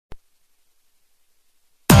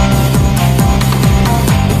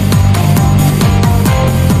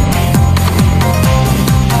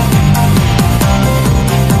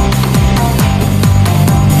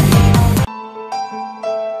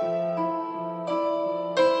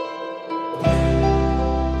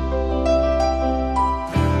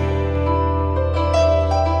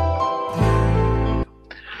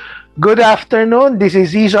Good afternoon. This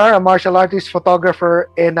is Izar, a martial artist, photographer,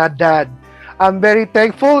 and a dad. I'm very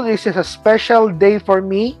thankful. This is a special day for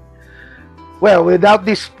me. Well, without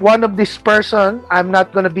this person, I'm not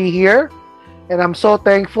gonna be here, and I'm so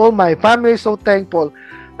thankful. My family is so thankful.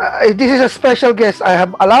 This is a special guest. I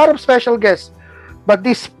have a lot of special guests, but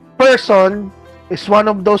this person is one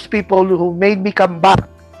of those people who made me come back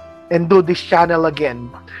and do this channel again.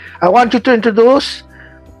 I want you to introduce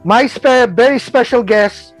my very special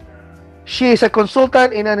guest. She is a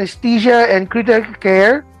consultant in anesthesia and critical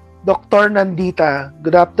care, Dr. Nandita.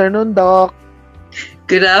 Good afternoon, Doc.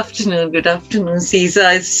 Good afternoon,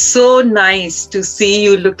 Caesar. It's so nice to see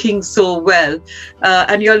you looking so well.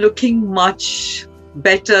 And you're looking much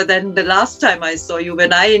better than the last time I saw you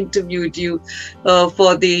when I interviewed you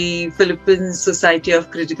for the Philippine Society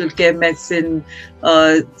of Critical Care Medicine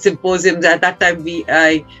symposium. At that time,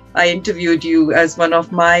 I interviewed you as one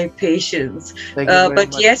of my patients. But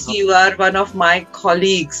much, yes, you are one of my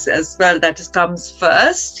colleagues as well. That comes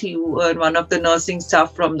first. You are one of the nursing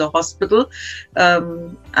staff from the hospital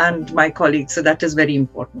and my colleague. So that is very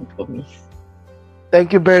important for me.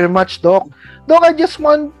 Thank you very much, Doc. Doc,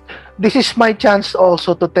 this is my chance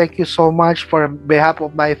also to thank you so much for behalf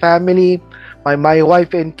of my family, my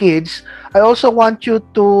wife and kids. I also want you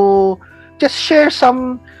to just share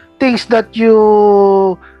some things that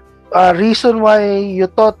you, reason why you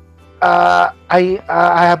thought I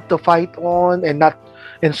have to fight on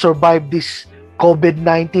and survive this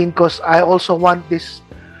COVID-19, because I also want this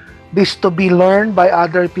to be learned by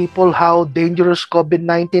other people how dangerous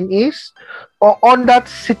COVID-19 is. On that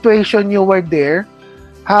situation you were there,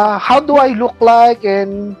 how do I look like?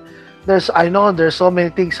 And I know there's so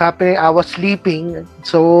many things happening. I was sleeping,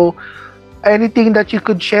 so anything that you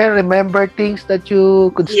could share, remember things that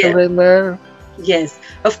you could still remember? Yes,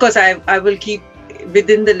 of course, I will keep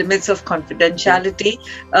within the limits of confidentiality,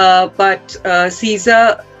 but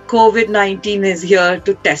Caesar, COVID-19 is here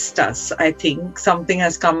to test us. I think something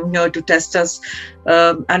has come here to test us,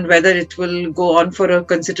 and whether it will go on for a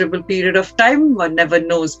considerable period of time, one never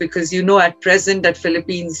knows, because at present that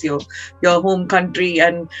Philippines, your home country,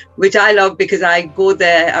 and which I love because I go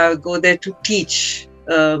there to teach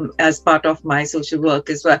as part of my social work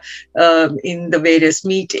as well in the various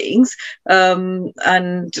meetings, and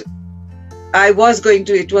it was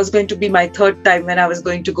going to be my third time when I was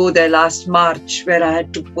going to go there last March, where I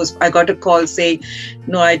had to post. I got a call saying,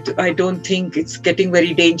 no, I don't think it's getting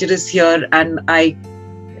very dangerous here. And I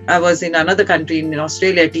was in another country in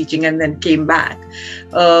Australia teaching, and then came back.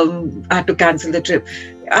 I had to cancel the trip.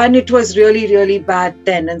 And it was really, really bad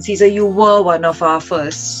then. And Caesar, you were one of our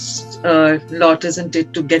first lot, isn't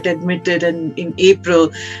it, to get admitted in April,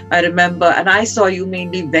 I remember. And I saw you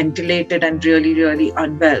mainly ventilated and really, really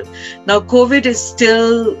unwell. Now, COVID is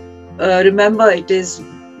still, remember,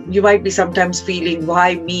 you might be sometimes feeling,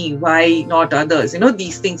 why me? Why not others?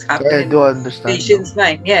 These things happen. Yeah, I do understand. Patients'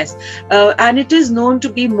 mind, yes. And it is known to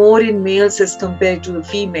be more in males as compared to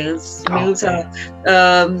females. Males are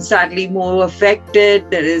sadly more affected.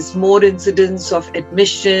 There is more incidence of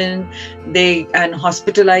admission, and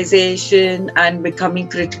hospitalization, and becoming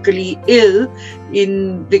critically ill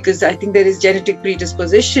because I think there is genetic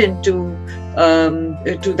predisposition to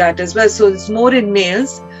that as well. So it's more in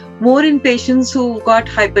males. More in patients who got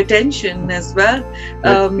hypertension as well,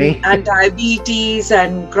 and diabetes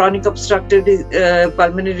and chronic obstructive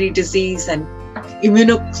pulmonary disease and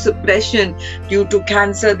immunosuppression due to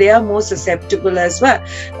cancer. They are more susceptible as well.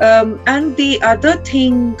 And the other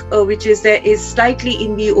thing which is there is slightly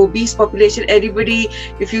in the obese population. Everybody,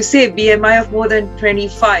 if you say BMI of more than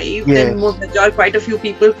 25, then quite a few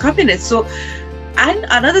people come in it. So. And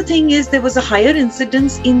another thing is there was a higher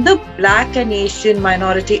incidence in the Black and Asian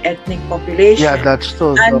minority ethnic population. Yeah, that's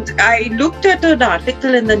true. And I looked at an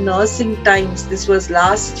article in the Nursing Times, this was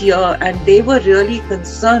last year, and they were really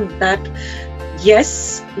concerned that,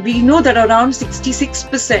 yes, we know that around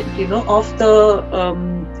 66%, of the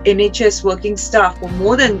NHS working staff, or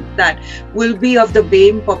more than that, will be of the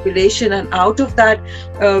BAME population. And out of that,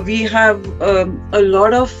 we have a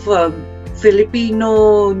lot of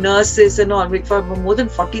Filipino nurses and all, which for more than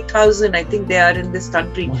 40,000, I think they are in this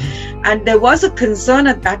country. And there was a concern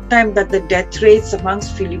at that time that the death rates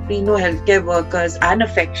amongst Filipino healthcare workers and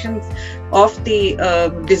affections of the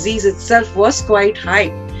disease itself was quite high.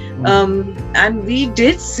 And we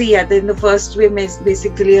did see in the first wave,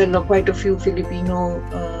 basically quite a few Filipino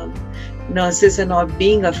nurses and all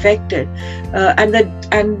being affected,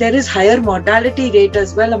 and there is higher mortality rate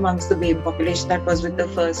as well amongst the BAME population. That was with the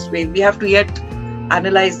first wave. We have to yet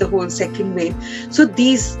analyze the whole second wave. So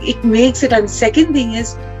it makes it. And second thing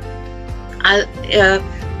is,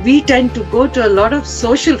 we tend to go to a lot of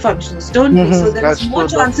social functions, don't we? So there is That's more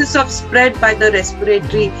true, Doc. chances of spread by the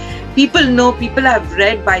respiratory. People know, people have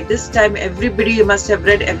read by this time, everybody must have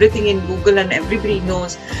read everything in Google and everybody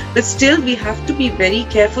knows. But still, we have to be very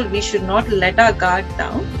careful. We should not let our guard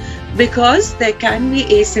down, because there can be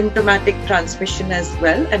asymptomatic transmission as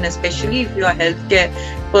well. And especially if you are healthcare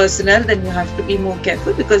personnel, then you have to be more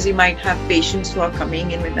careful, because you might have patients who are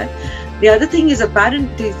coming in with that. The other thing is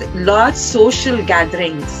apparently large social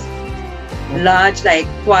gatherings, large like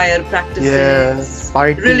choir practices,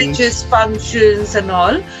 religious functions and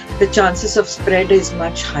all, the chances of spread is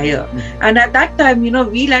much higher. And at that time,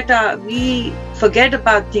 we forget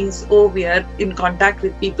about things. Oh, we are in contact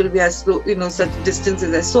with people, we are slow, such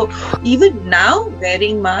distances. So even now,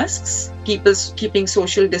 wearing masks, keeping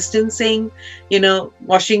social distancing,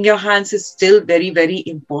 washing your hands is still very, very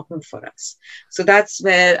important for us. So that's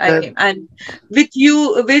where I came. And with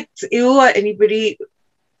you or anybody,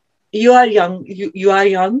 you are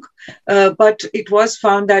young, but it was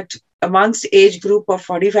found that amongst age group of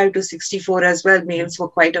 45 to 64 as well, males were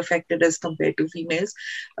quite affected as compared to females.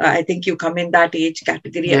 I think you come in that age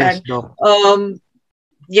category. Yes, and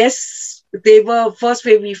yes, they were first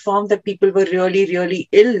wave. We found that people were really, really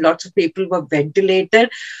ill. Lots of people were ventilated.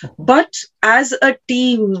 But as a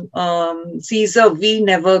team, Caesar, we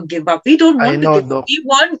never give up. We don't want to give up. We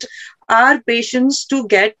want our patients to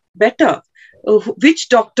get better. Which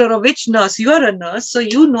doctor or which nurse, you are a nurse, so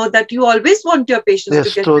you know that you always want your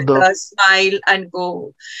patients to get better, smile and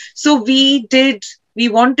go. So we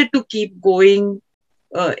wanted to keep going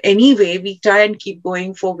anyway. We try and keep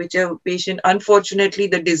going for whichever patient. Unfortunately,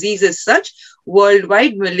 the disease is such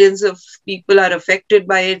worldwide, millions of people are affected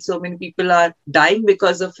by it, so many people are dying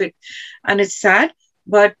because of it, and it's sad.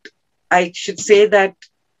 But I should say that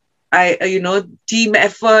team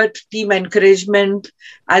effort, team encouragement,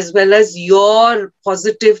 as well as your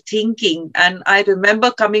positive thinking. And I remember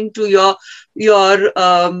coming to your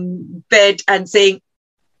bed and saying,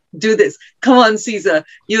 "Do this. Come on, Caesar.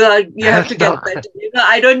 You have to get better."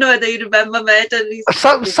 I don't know whether you remember that. At least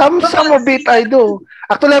some of it I do.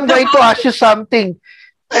 Actually, I'm going to ask you something.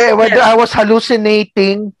 Whether I was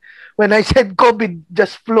hallucinating when I said COVID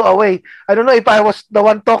just flew away. I don't know if I was the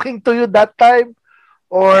one talking to you that time.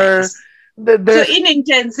 Or so in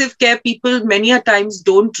intensive care, people many a times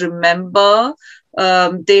don't remember.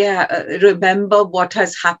 They remember what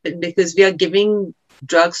has happened, because we are giving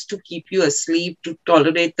drugs to keep you asleep, to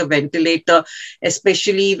tolerate the ventilator,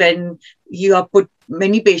 especially when you are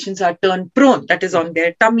many patients are turned prone, that is on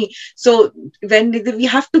their tummy. So when we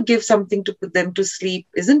have to give something to put them to sleep,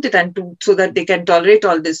 isn't it? And so that they can tolerate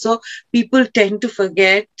all this. So people tend to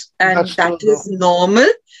forget, and that is normal.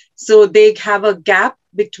 So they have a gap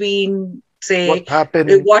between, say,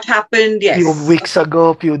 what happened, yes, few weeks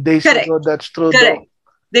ago, few days ago. That's true. Correct.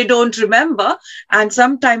 They don't remember, and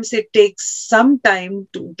sometimes it takes some time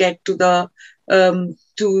to get to the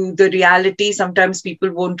reality. Sometimes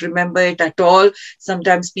people won't remember it at all.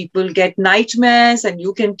 Sometimes people get nightmares, and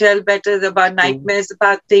you can tell better about nightmares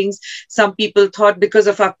about things. Some people thought because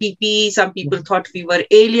of our PPE, some people thought we were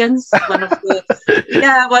aliens. One of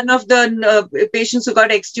the patients who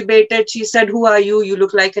got extubated, she said, "Who are you? You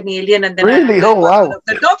look like an alien." And then really,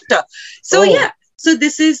 the doctor. So So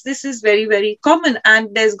this is very, very common,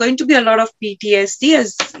 and there's going to be a lot of PTSD,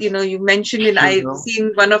 as you mentioned. I've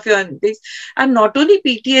seen one of your things, and not only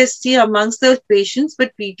PTSD amongst the patients,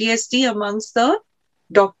 but PTSD amongst the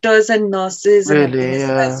doctors and nurses. Really,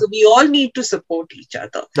 and so we all need to support each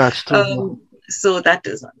other. That's true. So that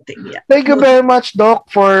is one thing. Yeah. Thank you very much,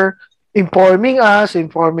 Doc, for informing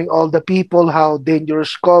all the people how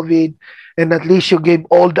dangerous COVID, and at least you gave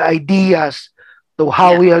all the ideas to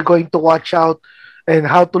how we are going to watch out and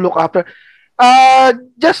how to look after.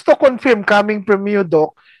 Just to confirm, coming from you,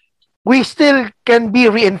 Doc, we still can be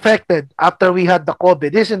reinfected after we had the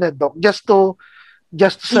COVID, isn't it, Doc? Just to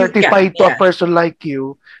certify to a person like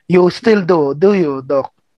you still do you,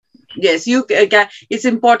 Doc? Yes, you can. It's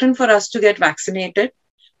important for us to get vaccinated,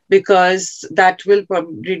 because that will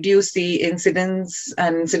reduce the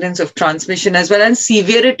incidence of transmission as well, and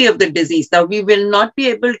severity of the disease. Now, we will not be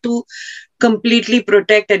able to completely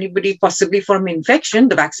protect anybody possibly from infection.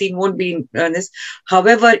 The vaccine won't be in this.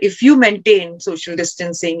 However, if you maintain social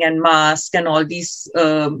distancing and mask and all these,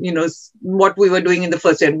 what we were doing in the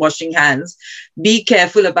first year, washing hands, be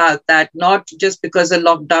careful about that. Not just because the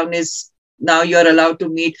lockdown is now you're allowed to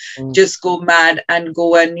meet, just go mad and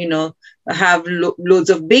go and, have loads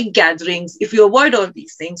of big gatherings. If you avoid all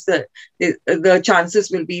these things, the chances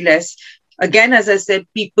will be less. Again, as I said,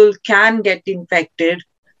 people can get infected.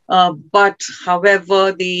 But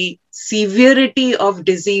however, the severity of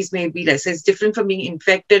disease may be less. It's different from being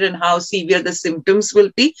infected and how severe the symptoms will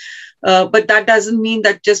be. But that doesn't mean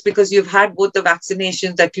that just because you've had both the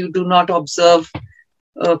vaccinations that you do not observe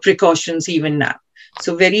precautions even now.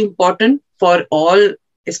 So very important for all,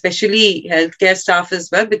 especially healthcare staff as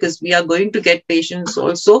well, because we are going to get patients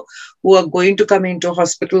also who are going to come into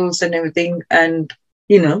hospitals and everything. And,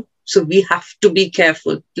 so we have to be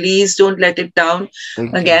careful. Please don't let it down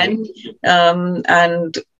again.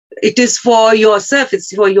 And it is for yourself.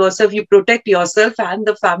 It's for yourself. You protect yourself and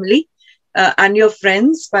the family and your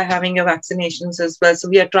friends by having your vaccinations as well. So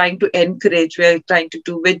we are trying to encourage, we are trying to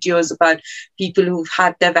do videos about people who've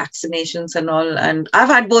had their vaccinations and all. And I've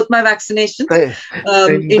had both my vaccinations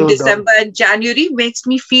in December and January. Makes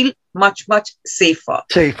me feel much, much safer.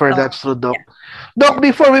 That's true, Doc. Yeah. Doc,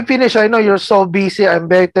 before we finish, I know you're so busy. I'm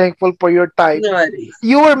very thankful for your time. No worries.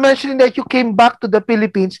 You were mentioning that you came back to the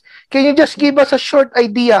Philippines. Can you just give us a short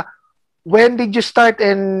idea? When did you start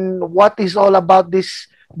and what is all about this?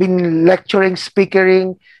 Been lecturing,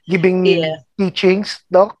 speaking, giving teachings,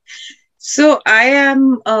 Doc? So I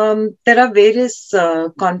am, there are various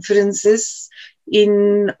conferences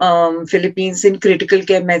in Philippines in critical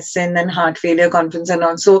care medicine and heart failure conference. And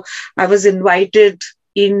also I was invited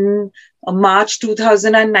in March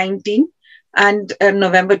 2019 and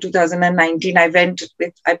November 2019. I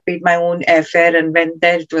paid my own airfare and went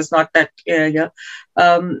there. It was not that year.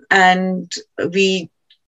 And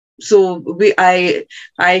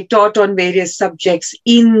I taught on various subjects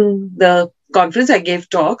in the conference. I gave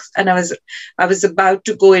talks, and I was about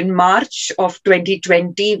to go in March of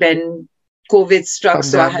 2020 when COVID struck,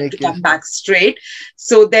 so I had to come back straight.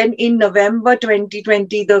 So then in November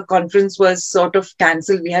 2020, the conference was sort of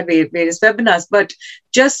cancelled. We had various webinars, but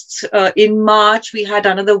just in March, we had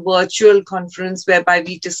another virtual conference whereby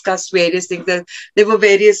we discussed various things. There were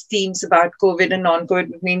various themes about COVID and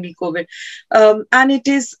non-COVID, but mainly COVID. And it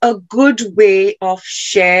is a good way of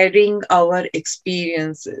sharing our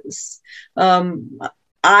experiences.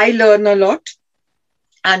 I learn a lot.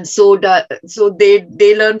 And so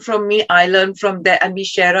they learn from me, I learn from them, and we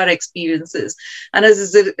share our experiences. And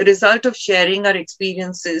as a result of sharing our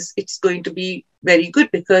experiences, it's going to be very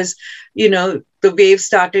good because, the wave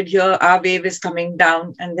started here, our wave is coming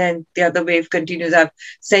down, and then the other wave continues. I've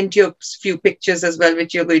sent you a few pictures as well,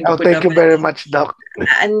 which you're going to put up. Thank you very much, Doc.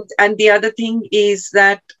 And the other thing is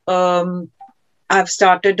that I've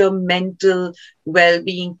started a mental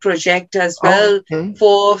well-being project as well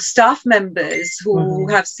for staff members who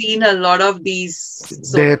have seen a lot of these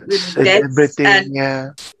deaths and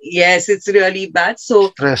yes, it's really bad. So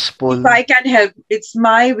stressful. If I can help, it's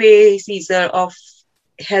my way, Caesar, of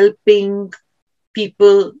helping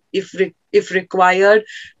people if required,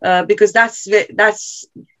 because that's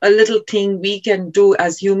a little thing we can do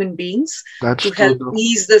as human beings to help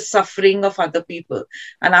ease the suffering of other people.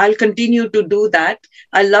 And I'll continue to do that.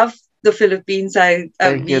 I love the Philippines. I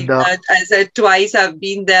said twice I've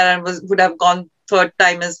been there and would have gone third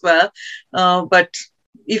time as well. But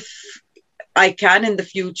if I can in the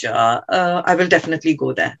future, I will definitely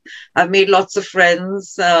go there. I've made lots of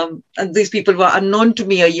friends, and these people were unknown to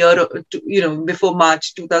me a year, before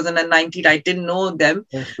March 2019. I didn't know them.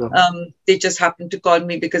 They just happened to call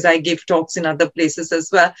me because I gave talks in other places as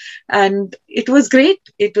well. And it was great.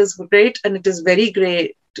 It was great. And it is very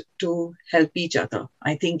great to help each other.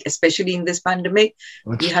 I think, especially in this pandemic,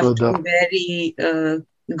 we have to be very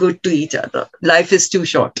good to each other. Life is too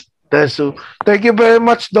short. That's true. Thank you very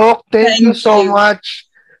much, Doc. Thank you so much.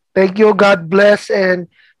 Thank you. God bless. And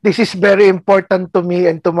this is very important to me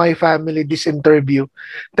and to my family, this interview.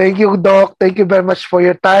 Thank you, Doc. Thank you very much for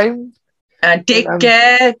your time. And take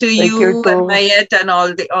care to you and Mayet and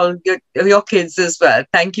all your kids as well.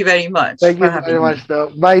 Thank you very much. Thank you very much,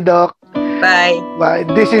 Doc. Bye, Doc. Bye. Bye.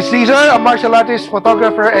 This is Caesar, a martial artist,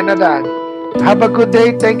 photographer, and a dad. Have a good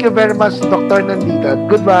day. Thank you very much, Dr. Nandita.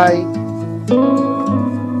 Goodbye.